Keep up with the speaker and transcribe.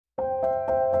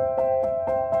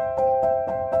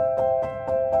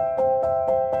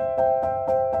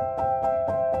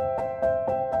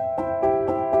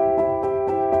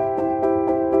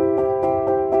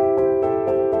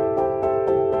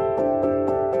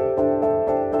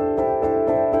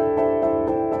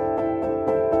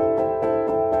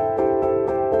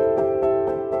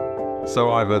So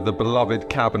Ivor, the beloved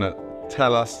cabinet,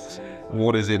 tell us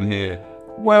what is in here.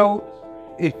 Well,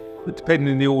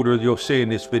 depending on the order you're seeing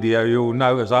this video, you'll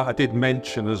know, as I did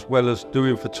mention, as well as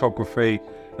doing photography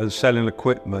and selling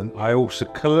equipment, I also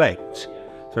collect.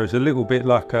 So it's a little bit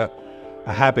like a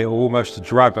habit, or almost a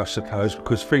drug, I suppose,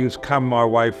 because things come my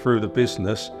way through the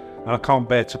business and I can't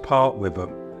bear to part with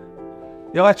them.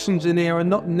 The items in here are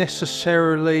not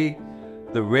necessarily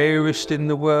the rarest in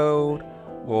the world,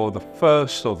 or the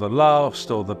first, or the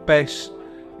last, or the best.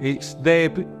 It's there,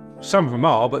 some of them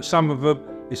are, but some of them,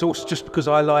 it's also just because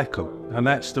I like them. And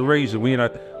that's the reason, you know,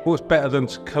 what's better than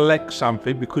to collect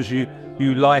something because you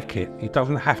like it. It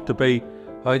doesn't have to be,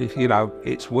 you know,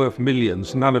 it's worth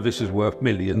millions. None of this is worth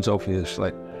millions,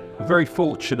 obviously. I'm very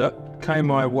fortunate, came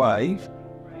my way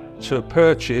to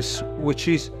purchase,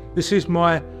 this is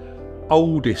my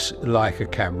oldest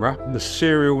Leica camera. The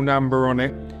serial number on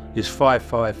it is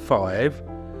 555.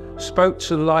 Spoke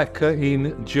to Leica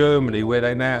in Germany, where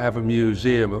they now have a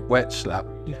museum at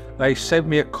Voigtlander. They sent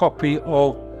me a copy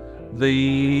of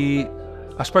the,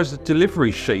 I suppose, the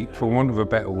delivery sheet, for want of a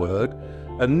better word.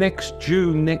 And next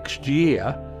June next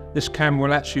year, this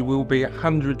camera will be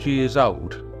 100 years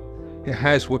old. It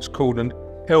has what's called an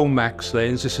Elmax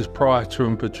lens. This is prior to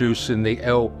them producing the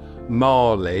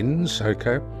Elmax lens,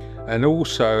 okay? And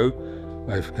also,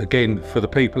 again, for the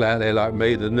people out there like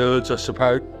me, the nerds, I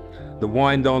suppose, the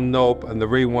wind-on knob and the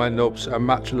rewind knobs are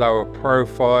much lower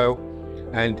profile.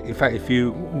 And in fact, if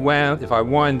I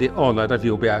wind it on, I don't know if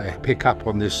you'll be able to pick up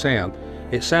on this sound.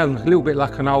 It sounds a little bit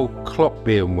like an old clock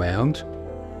being wound.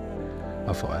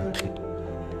 I find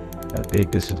how big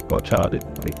this has got charted.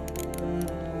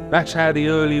 That's how the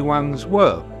early ones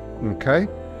were, okay?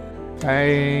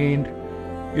 And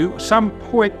at some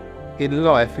point in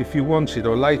life, if you wanted,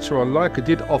 or later on, Leica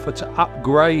did offer to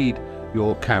upgrade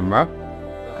your camera.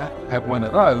 Have one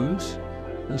of those.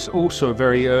 It's also a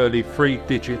very early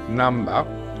 3-digit number.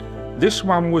 This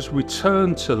one was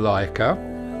returned to Leica,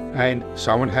 and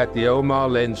someone had the Elmax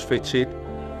lens fitted.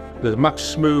 There's a much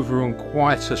smoother and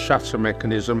quieter shutter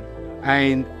mechanism,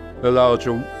 and the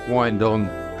larger wind-on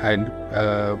and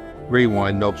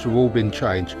rewind knobs have all been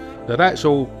changed. So that's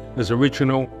all as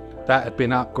original. That had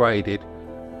been upgraded.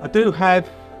 I do have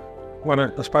one, I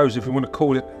suppose, if you want to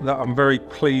call it, that I'm very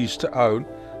pleased to own.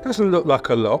 Doesn't look like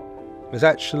a lot. It's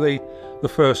actually the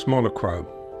first monochrome.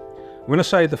 When I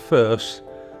say the first,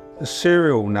 the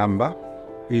serial number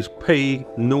is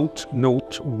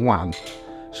P001.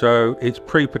 So it's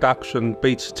pre-production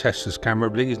beta testers camera,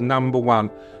 but it is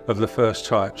 #1 of the first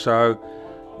type. So,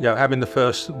 you know, having the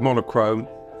first monochrome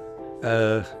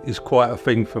is quite a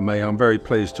thing for me. I'm very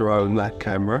pleased to own that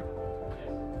camera.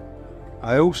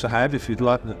 I also have, if you'd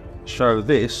like to show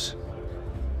this,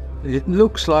 it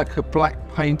looks like a black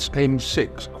paint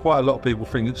M6. Quite a lot of people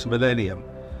think it's a Millennium.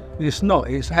 It's not.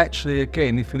 It's actually,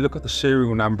 again, if you look at the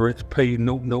serial number, it's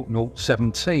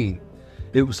P00017.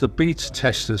 It was the beta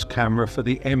testers camera for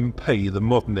the MP, the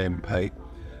modern MP.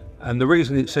 And the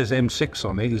reason it says M6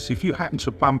 on it is if you happen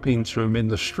to bump into him in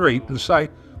the street and say,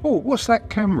 "Oh, what's that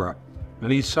camera?"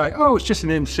 And he'd say, "Oh, it's just an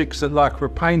M6 that Leica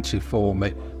painted for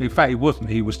me." In fact, it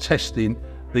wasn't. He was testing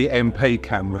the MP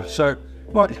camera. So,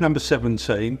 right, number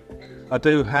 17. I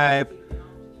do have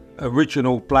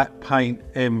original black paint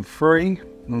M3,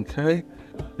 okay,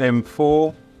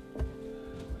 M4.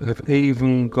 I've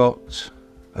even got,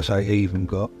 I say even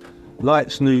got,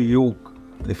 Lights New York,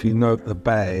 if you note the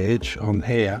badge on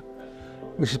here,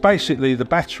 which is basically the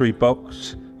battery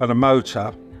box and a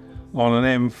motor on an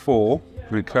M4,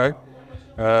 okay,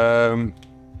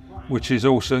 which is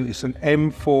also, it's an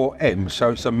M4M, so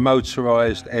it's a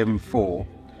motorised M4.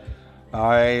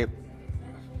 I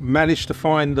managed to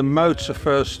find the motor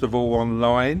first of all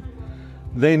online,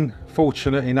 then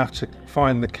fortunate enough to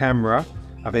find the camera.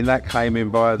 I think that came in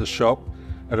via the shop,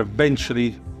 and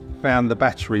eventually found the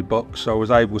battery box, so I was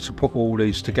able to put all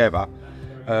these together.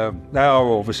 They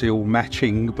are obviously all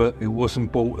matching, but it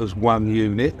wasn't bought as one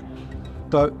unit,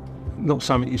 but not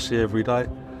something you see every day.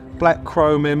 Black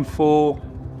chrome M4,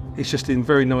 it's just in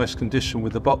very nice condition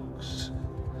with the box.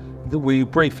 We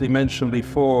briefly mentioned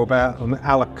before about an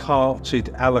a la carte,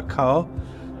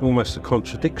 almost a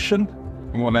contradiction.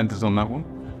 And what lens is on that one?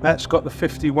 That's got the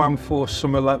 51-4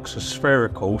 Summilux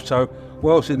spherical, so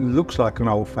whilst it looks like an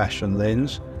old-fashioned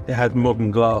lens, it had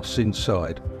modern glass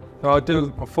inside. So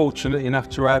I'm fortunate enough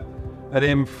to have an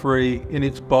M3 in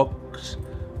its box,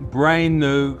 brand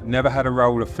new, never had a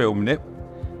roll of film in it.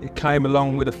 It came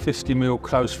along with a 50mm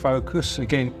close focus.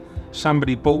 Again,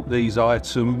 somebody bought these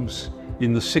items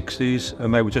in the 60s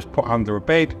and they were just put under a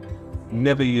bed,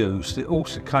 never used. It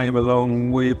also came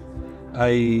along with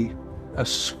a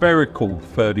spherical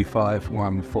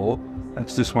 35-1.4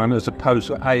 That's this one, as opposed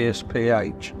to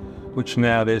ASPH, which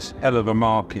now there's hell of a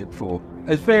market for.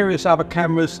 There's various other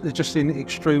cameras, they're just in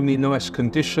extremely nice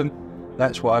condition.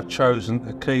 That's why I've chosen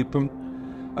to keep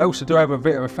them. I also do have a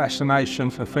bit of a fascination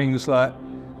for things like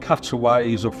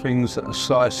cutaways or things that are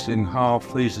sliced in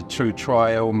half. These are two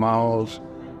tri-Elmax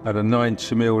at a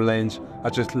 90mm lens. I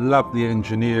just love the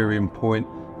engineering point.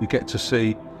 You get to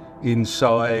see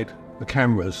inside the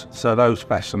cameras, so those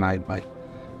fascinate me.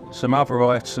 Some other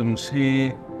items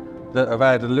here that have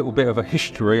had a little bit of a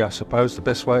history, I suppose, the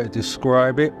best way to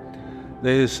describe it.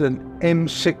 There's an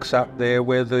M6 up there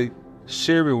where the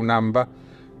serial number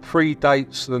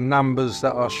predates the numbers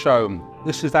that are shown.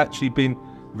 This has actually been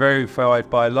verified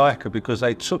by Leica because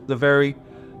they took the very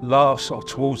last, or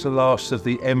towards the last of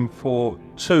the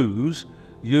M42s,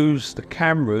 used the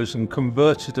cameras and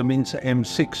converted them into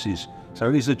M6s. So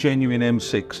it is a genuine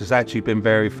M6. It's actually been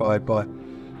verified by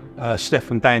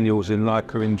Stefan Daniels in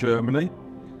Leica in Germany.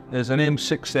 There's an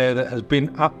M6 there that has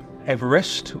been up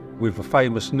Everest with a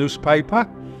famous newspaper.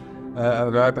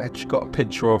 I've actually got a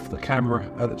picture of the camera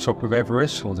at the top of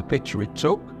Everest, or the picture it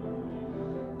took.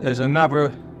 There's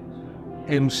another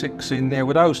M6 in there.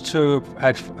 Well, those two have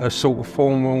had a sort of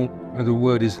formal, the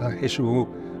word is like issue.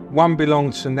 One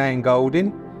belonged to Nan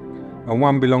Goldin and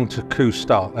one belonged to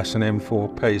Cousteau. That's an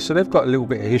M4P. So they've got a little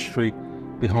bit of history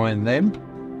behind them.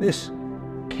 This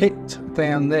kit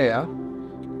down there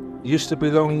used to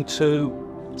belong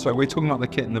to... So we're talking about the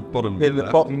kit in the bottom. In the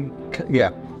bottom, yeah,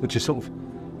 which is sort of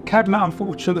cabinet.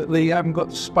 Unfortunately, I haven't got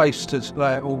the space to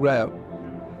lay it all out.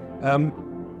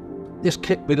 This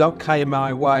kit came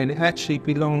my way, and it actually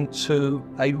belonged to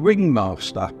a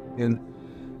ringmaster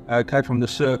came from the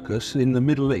circus in the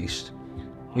Middle East.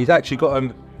 He's actually got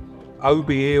an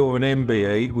OBE or an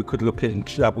MBE. We could look at it and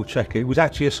double check it. It was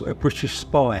actually a sort of British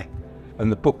spy,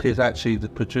 and the book is actually the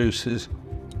producer's.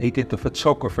 He did the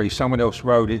photography, someone else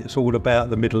wrote it. It's all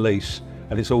about the Middle East,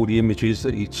 and it's all the images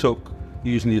that he took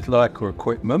using his Leica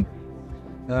equipment.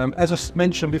 As I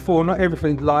mentioned before, not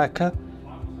everything's Leica.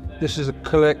 This is a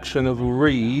collection of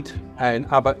Reed and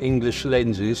other English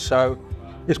lenses, so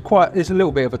there's a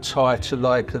little bit of a tie to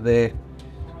Leica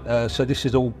there. So this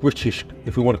is all British,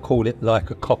 if we want to call it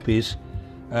Leica copies.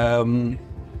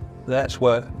 That's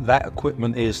where that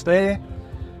equipment is there.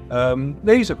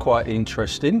 These are quite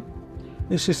interesting.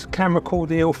 This is a camera called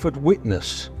the Ilford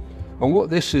Witness, and what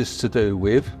this is to do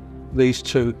with these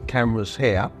two cameras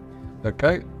here,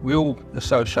 okay, we all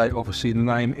associate obviously the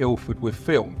name Ilford with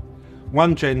film.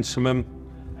 One gentleman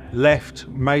left,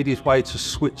 made his way to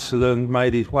Switzerland,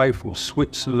 made his way from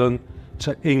Switzerland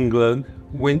to England,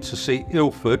 went to see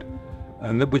Ilford,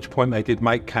 and at which point they did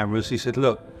make cameras. He said,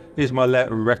 look, here's my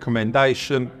letter of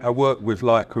recommendation. I work with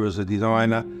Leica as a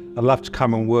designer. I'd love to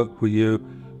come and work with you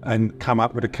and come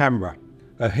up with a camera.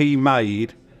 He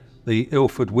made the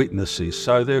Ilford Witnesses.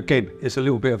 So there again, it's a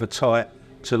little bit of a tie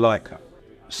to Leica.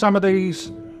 Some of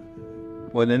these,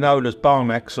 well, they're known as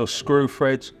Barnax or screw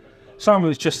threads. Some of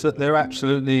it's just that they're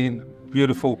absolutely in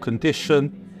beautiful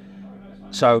condition.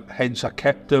 So hence I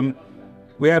kept them.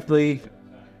 We have the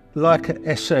Leica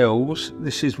SLs.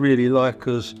 This is really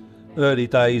Leica's early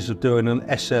days of doing an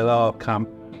SLR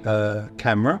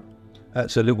camera.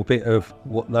 That's a little bit of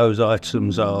what those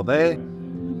items are there.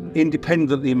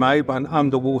 Independently made by an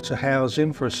underwater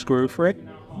housing for a screw thread.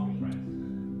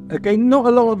 Again, not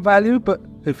a lot of value, but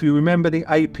if you remember the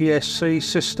APS-C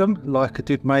system, Leica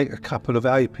did make a couple of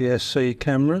APS-C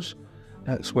cameras.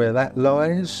 That's where that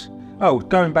lies. Oh,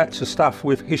 going back to stuff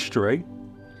with history.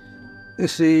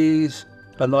 This is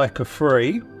a Leica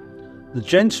 3. The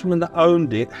gentleman that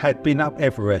owned it had been up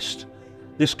Everest.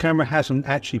 This camera hasn't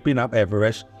actually been up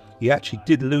Everest. He actually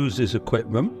did lose his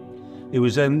equipment. It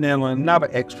was then on another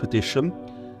expedition.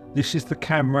 This is the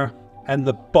camera and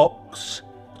the box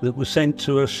that was sent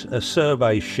to us, a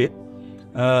survey ship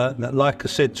that Leica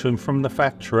sent to him from the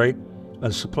factory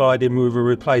and supplied him with a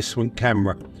replacement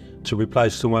camera to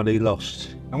replace the one he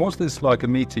lost. And what's this like a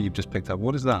meter you've just picked up?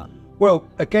 What is that? Well,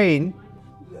 again,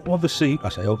 obviously, I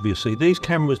say obviously, these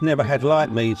cameras never had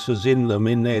light meters in them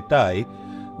in their day.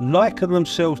 Leica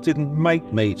themselves didn't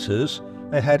make meters.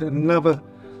 They had another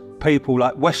people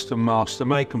like Western Master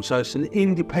make them, so it's an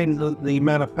independently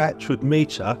manufactured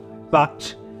meter,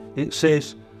 but it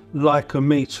says Leica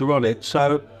meter on it.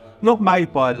 So not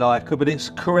made by Leica, but it's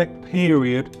correct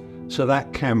period to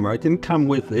that camera. It didn't come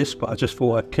with this, but I just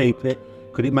thought I'd keep it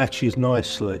because it matches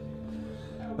nicely.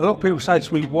 A lot of people say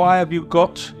to me, why have you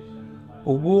got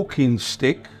a walking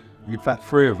stick, in fact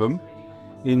 3 of them,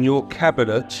 in your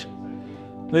cabinet?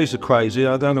 These are crazy.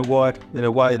 I don't know why, in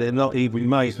a way, they're not even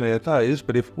made nowadays,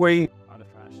 but if we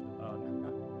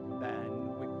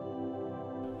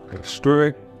screw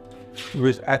it, there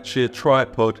is actually a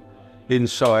tripod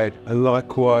inside, and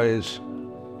likewise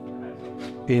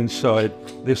inside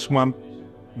this one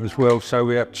as well. So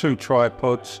we have two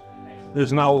tripods.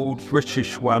 There's an old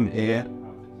British one here,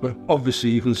 but obviously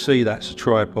you can see that's a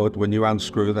tripod when you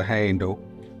unscrew the handle.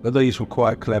 But these were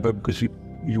quite clever because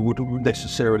you wouldn't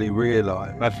necessarily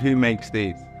realise. But who makes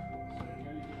these?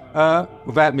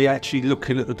 Without me actually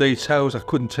looking at the details, I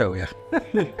couldn't tell you.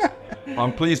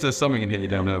 I'm pleased there's something in here you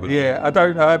don't know. But Yeah,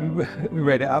 I haven't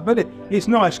read it up, but it's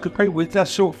nice because people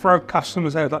just sort of throw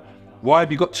customers out like, why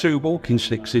have you got two walking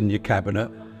sticks in your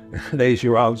cabinet? There's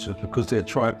your answer, because they're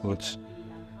tripods.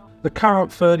 The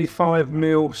current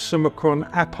 35mm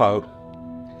Monochrom Apo.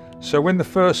 So when the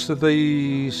first of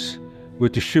these were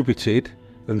distributed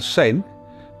and sent,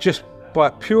 just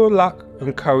by pure luck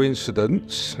and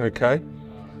coincidence, okay,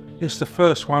 it's the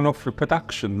first one off the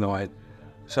production line.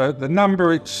 So the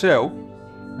number itself,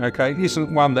 okay,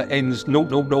 isn't one that ends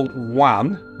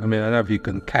 0001. I mean, I don't know if you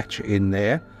can catch it in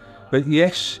there, but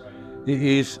yes, it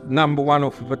is number one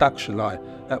off the production line.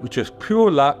 That was just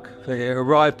pure luck that it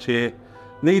arrived here.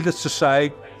 Needless to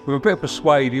say, with a bit of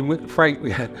persuading, Frank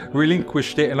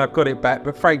relinquished it and I got it back,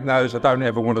 but Frank knows I don't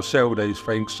ever want to sell these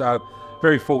things, so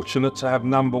very fortunate to have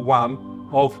number one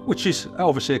of, which is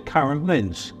obviously a current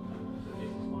lens.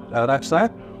 That's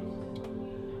that.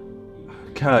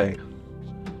 Okay.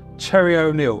 Terry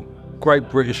O'Neill, great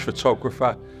British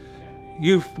photographer.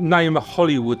 You name a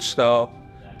Hollywood star,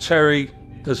 Terry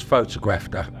has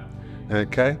photographed her.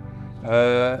 Okay.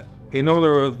 In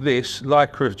honour of this,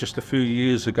 Leica just a few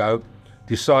years ago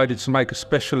decided to make a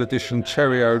special edition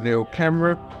Terry O'Neill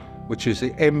camera, which is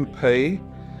the MP.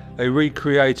 They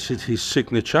recreated his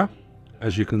signature,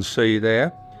 as you can see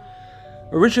there.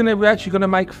 Originally, we were actually going to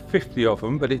make 50 of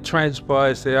them, but it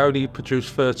transpires they only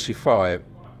produced 35.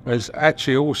 It's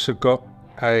actually also got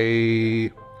a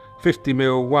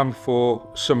 50mm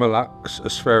 1.4 Summilux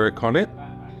aspheric on it,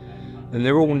 and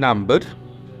they're all numbered.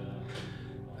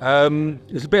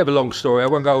 It's a bit of a long story, I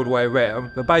won't go all the way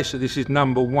around, but basically this is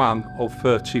number one of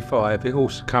 35. It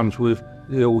also comes with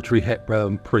the Audrey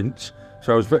Hepburn print,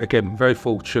 so I was, again, very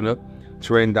fortunate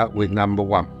to end up with number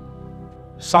one.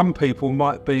 Some people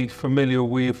might be familiar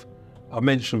with, I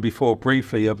mentioned before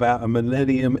briefly about a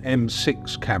Millennium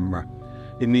M6 camera.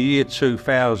 In the year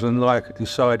 2000, Leica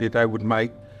decided they would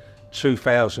make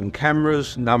 2000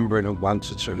 cameras, numbering them 1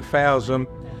 to 2000.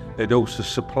 They'd also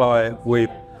supply it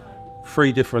with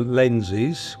 3 different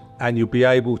lenses, and you'll be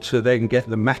able to then get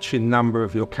the matching number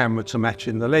of your camera to match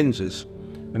in the lenses.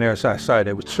 And as I say,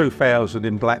 there was 2000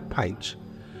 in black paint.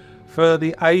 For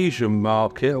the Asian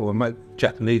market, or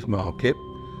Japanese market,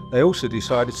 they also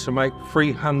decided to make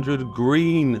 300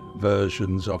 green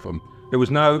versions of them. There was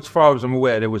no, as far as I'm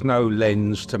aware, there was no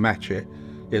lens to match it.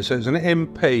 Yeah, so it's an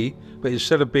MP, but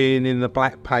instead of being in the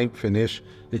black paint finish,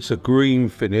 it's a green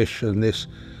finish, and this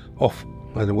off,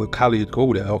 I don't know what colour you'd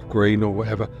call it, off green or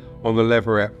whatever, on the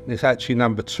leatherette. It's actually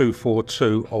number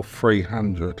 242 of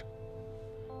 300.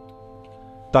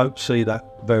 Don't see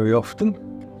that very often.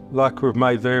 Leica have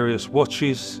made various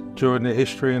watches during their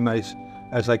history, and as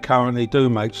they currently do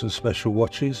make some special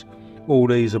watches. All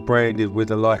these are branded with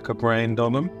the Leica brand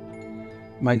on them.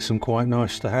 Makes them quite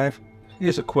nice to have.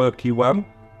 Here's a quirky one,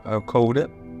 I've called it.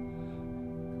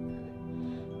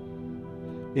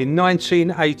 In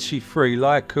 1983,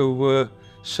 Leica were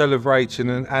celebrating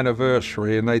an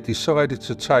anniversary, and they decided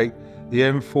to take the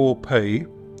M4P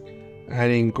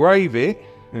and engrave it,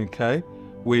 okay,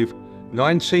 with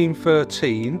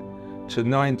 1913 to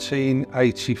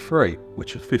 1983,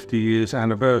 which is 50 years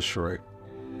anniversary.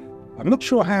 I'm not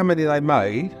sure how many they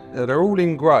made. They're all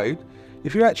engraved.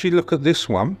 If you actually look at this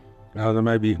one, then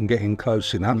maybe you can get in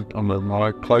close enough. On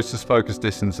my closest focus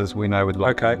distance, as we know with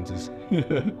Leica lenses.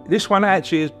 This one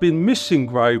actually has been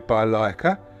misengraved by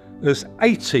Leica as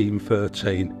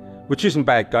 1813, which isn't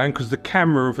bad going because the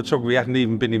camera and photography hadn't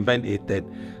even been invented then.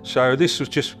 So this was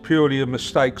just purely a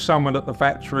mistake. Someone at the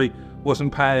factory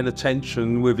wasn't paying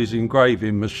attention with his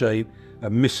engraving machine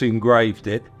and misengraved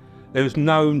it. There was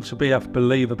known to be, I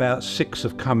believe, about 6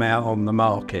 have come out on the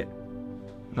market.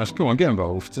 That's cool, get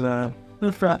involved. So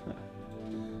it's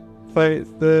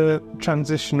the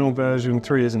transitional version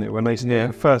 3, isn't it? When they,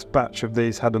 the first batch of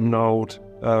these had an old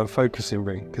focusing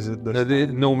ring, because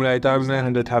normally they don't,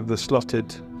 and they'd have the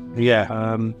slotted.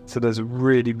 Yeah. So there's a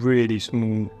really, really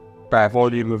small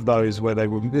volume of those where they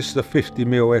were. This is the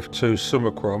 50mm f2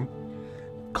 Monochrom,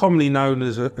 commonly known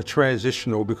as a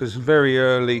transitional because it's very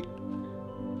early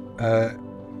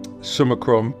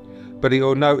Monochrom, but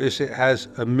you'll notice it has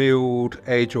a milled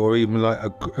edge or even like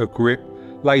a grip.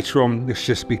 Later on, this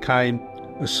just became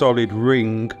a solid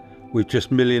ring with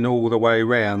just milling all the way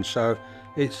around. So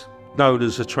it's known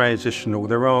as a transitional.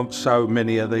 There aren't so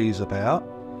many of these about.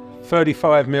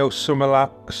 35mm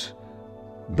Summilux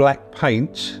black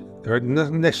paint. It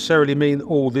doesn't necessarily mean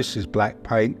all this is black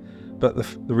paint, but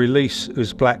the release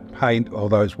is black paint,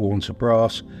 although it's worn to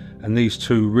brass, and these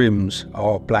two rims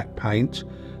are black paint.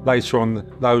 Later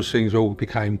on, those things all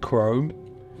became chrome.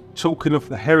 Talking of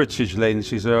the heritage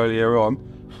lenses earlier on,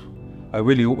 I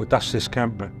really ought to dust this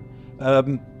camera.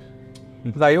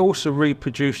 They also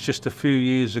reproduced just a few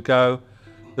years ago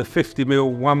the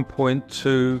 50mm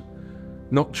 1.2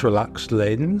 Noctilux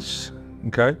lens.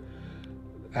 Okay,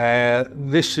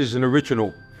 this is an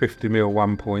original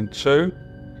 50mm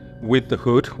 1.2 with the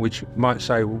hood, which you might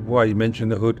say, well, why you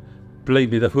mentioned the hood?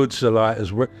 Believe me, the hoods are like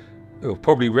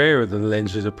probably rarer than the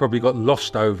lenses. Have probably got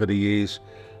lost over the years,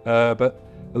 but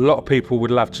a lot of people would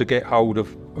love to get hold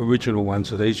of original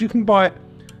ones of these. You can buy.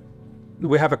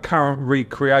 We have a current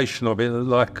recreation of it that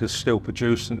Leica's still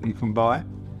producing that you can buy.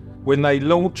 When they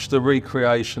launched the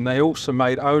recreation, they also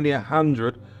made only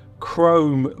 100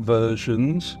 chrome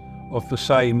versions of the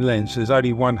same lens. There's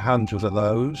only 100 of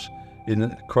those in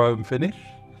the chrome finish.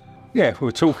 Yeah, we're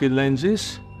talking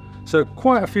lenses. So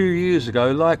quite a few years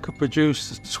ago, Leica produced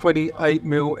the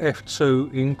 28mm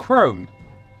f2 in chrome.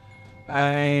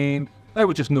 And they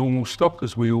were just normal stock,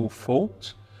 as we all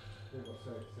thought.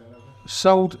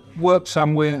 Sold, worked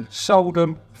somewhere, sold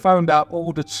them, phoned up,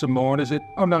 ordered some more, and they said,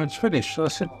 oh no, it's finished. So I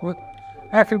said, well,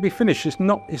 how can it be finished?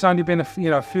 It's only been a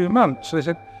few months. So they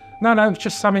said, no, it's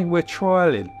just something we're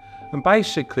trialling. And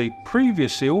basically,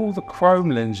 previously, all the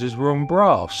chrome lenses were on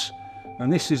brass,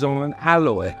 and this is on an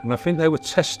alloy. And I think they were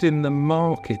testing the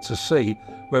market to see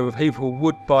whether people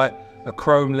would buy a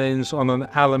chrome lens on an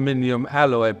aluminium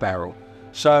alloy barrel.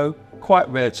 So, quite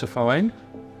rare to find.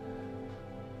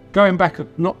 Going back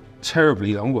not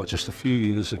terribly long, well, just a few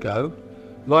years ago,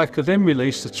 Leica then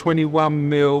released a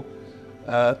 21mm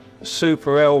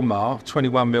Super Elmar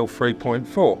 21mm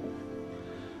 3.4.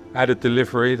 Had a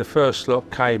delivery, the first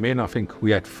lot came in, I think we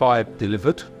had 5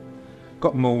 delivered,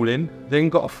 got them all in, then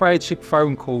got a frantic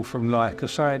phone call from Leica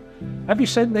saying, have you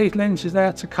sent these lenses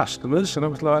out to customers? And I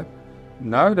was like,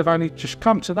 no, they've only just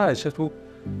come today. I said, well,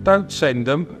 don't send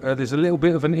them, there's a little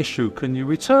bit of an issue, can you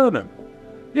return them?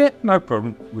 Yeah, no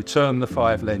problem. Return the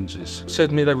 5 lenses. Said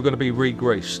to me they were going to be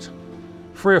re-greased.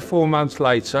 3 or 4 months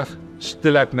later,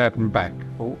 still hadn't had them back.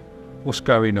 Oh, what's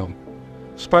going on?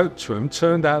 Spoke to them,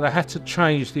 turned out they had to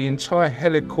change the entire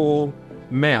helical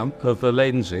mount of the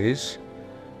lenses,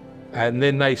 and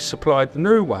then they supplied the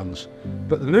new ones.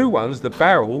 But the new ones, the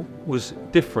barrel was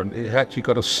different. It actually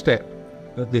got a step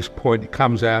at this point. It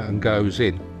comes out and goes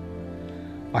in.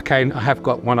 I have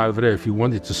got one over there if you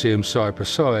wanted to see them side by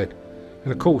side.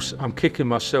 And of course, I'm kicking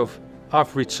myself.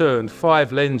 I've returned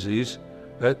 5 lenses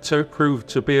that proved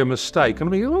to be a mistake. And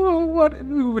I mean, oh, what?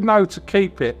 Who would know to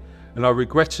keep it? And I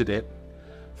regretted it.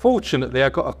 Fortunately, I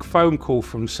got a phone call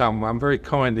from someone very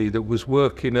kindly that was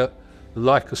working at the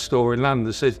Leica store in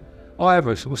London. Said,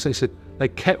 Ivor, they said they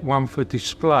kept one for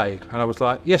display. And I was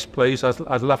like, yes, please,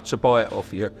 I'd love to buy it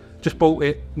off you. Just bought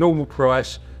it, normal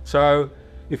price. So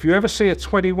if you ever see a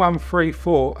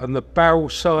 21-34 and the barrel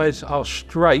sides are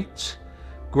straight,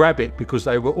 grab it, because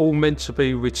they were all meant to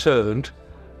be returned,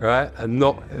 right, and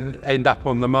not end up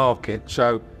on the market.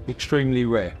 So extremely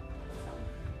rare.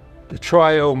 The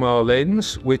Tri-Elmar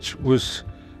lens, which was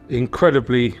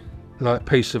incredibly like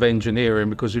piece of engineering,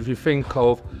 because if you think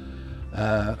of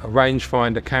a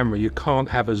rangefinder camera, you can't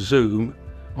have a zoom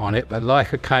on it, but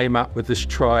Leica came up with this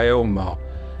Tri-Elmar.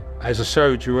 As I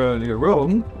showed you earlier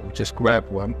on, we'll just grab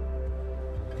one.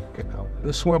 Get out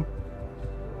this one.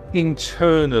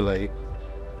 Internally,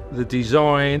 the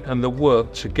design and the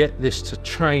work to get this to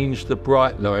change the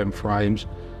bright line frames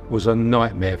was a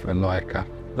nightmare for Leica.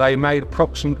 They made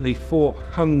approximately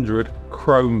 400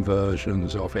 chrome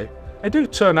versions of it. They do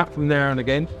turn up from there and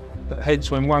again, but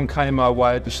hence when one came my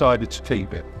way, I decided to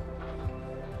keep it.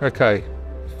 Okay,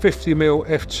 50mm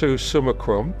f2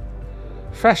 Monochrom,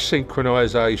 flash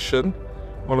synchronization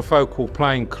on a focal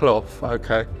plane cloth,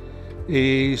 okay,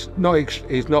 is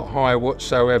not high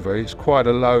whatsoever. It's quite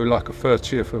a low, like a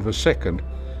 30th of a second.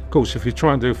 Of course, if you're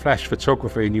trying to do flash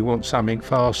photography and you want something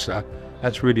faster,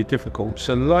 that's really difficult.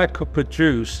 So Leica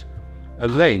produced a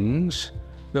lens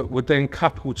that would then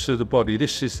couple to the body.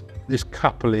 This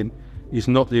coupling is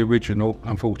not the original,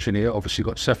 unfortunately. It obviously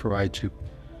got separated.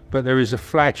 But there is a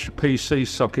flash PC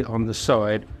socket on the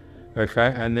side,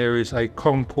 okay, and there is a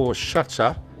contour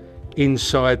shutter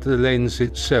inside the lens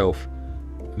itself.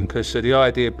 Okay, so the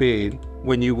idea being,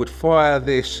 when you would fire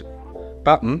this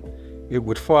button, it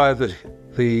would fire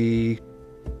the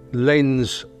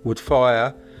lens would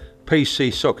fire,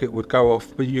 PC socket would go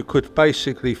off, but you could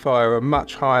basically fire a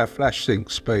much higher flash sync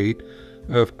speed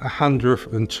of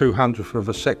 100th and 200th of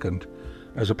a second,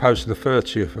 as opposed to the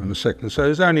 30th of a second. So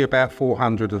there's only about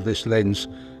 400 of this lens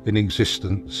in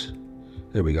existence.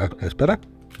 There we go, that's better.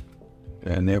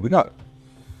 And there we go.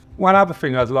 One other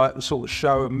thing I'd like to sort of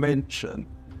show and mention,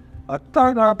 I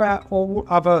don't know about all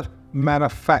other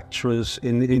manufacturers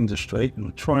in the industry.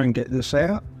 I'll try and get this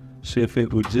out, see if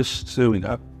it would just zoom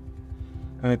up.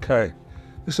 Okay,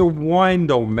 it's a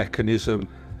wind-on mechanism.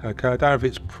 Okay, I don't know if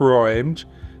it's primed.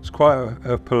 It's quite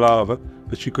a palaver,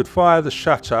 but you could fire the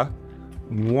shutter,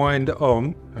 wind it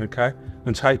on, okay,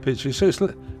 and take pictures. So it's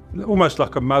almost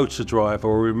like a motor drive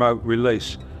or a remote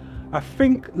release. I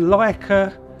think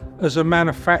Leica, as a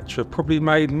manufacturer, probably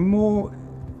made more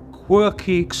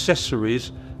quirky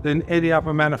accessories than any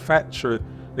other manufacturer.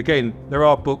 Again, there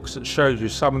are books that show you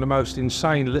some of the most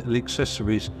insane little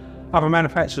accessories. Other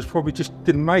manufacturers probably just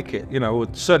didn't make it, you know, or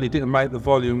certainly didn't make the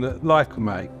volume that Leica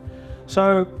made.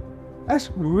 So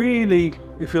that's really,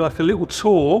 if you like, a little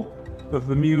tour of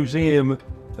the museum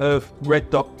of red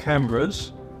dot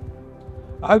cameras.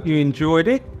 I hope you enjoyed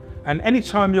it, and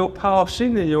anytime you're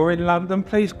passing and you're in London,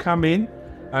 please come in,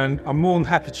 and I'm more than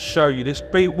happy to show you this.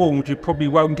 Be warned, you probably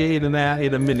won't get in and out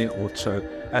in a minute or two.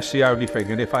 That's the only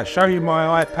thing. And if I show you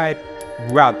my iPad,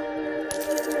 run.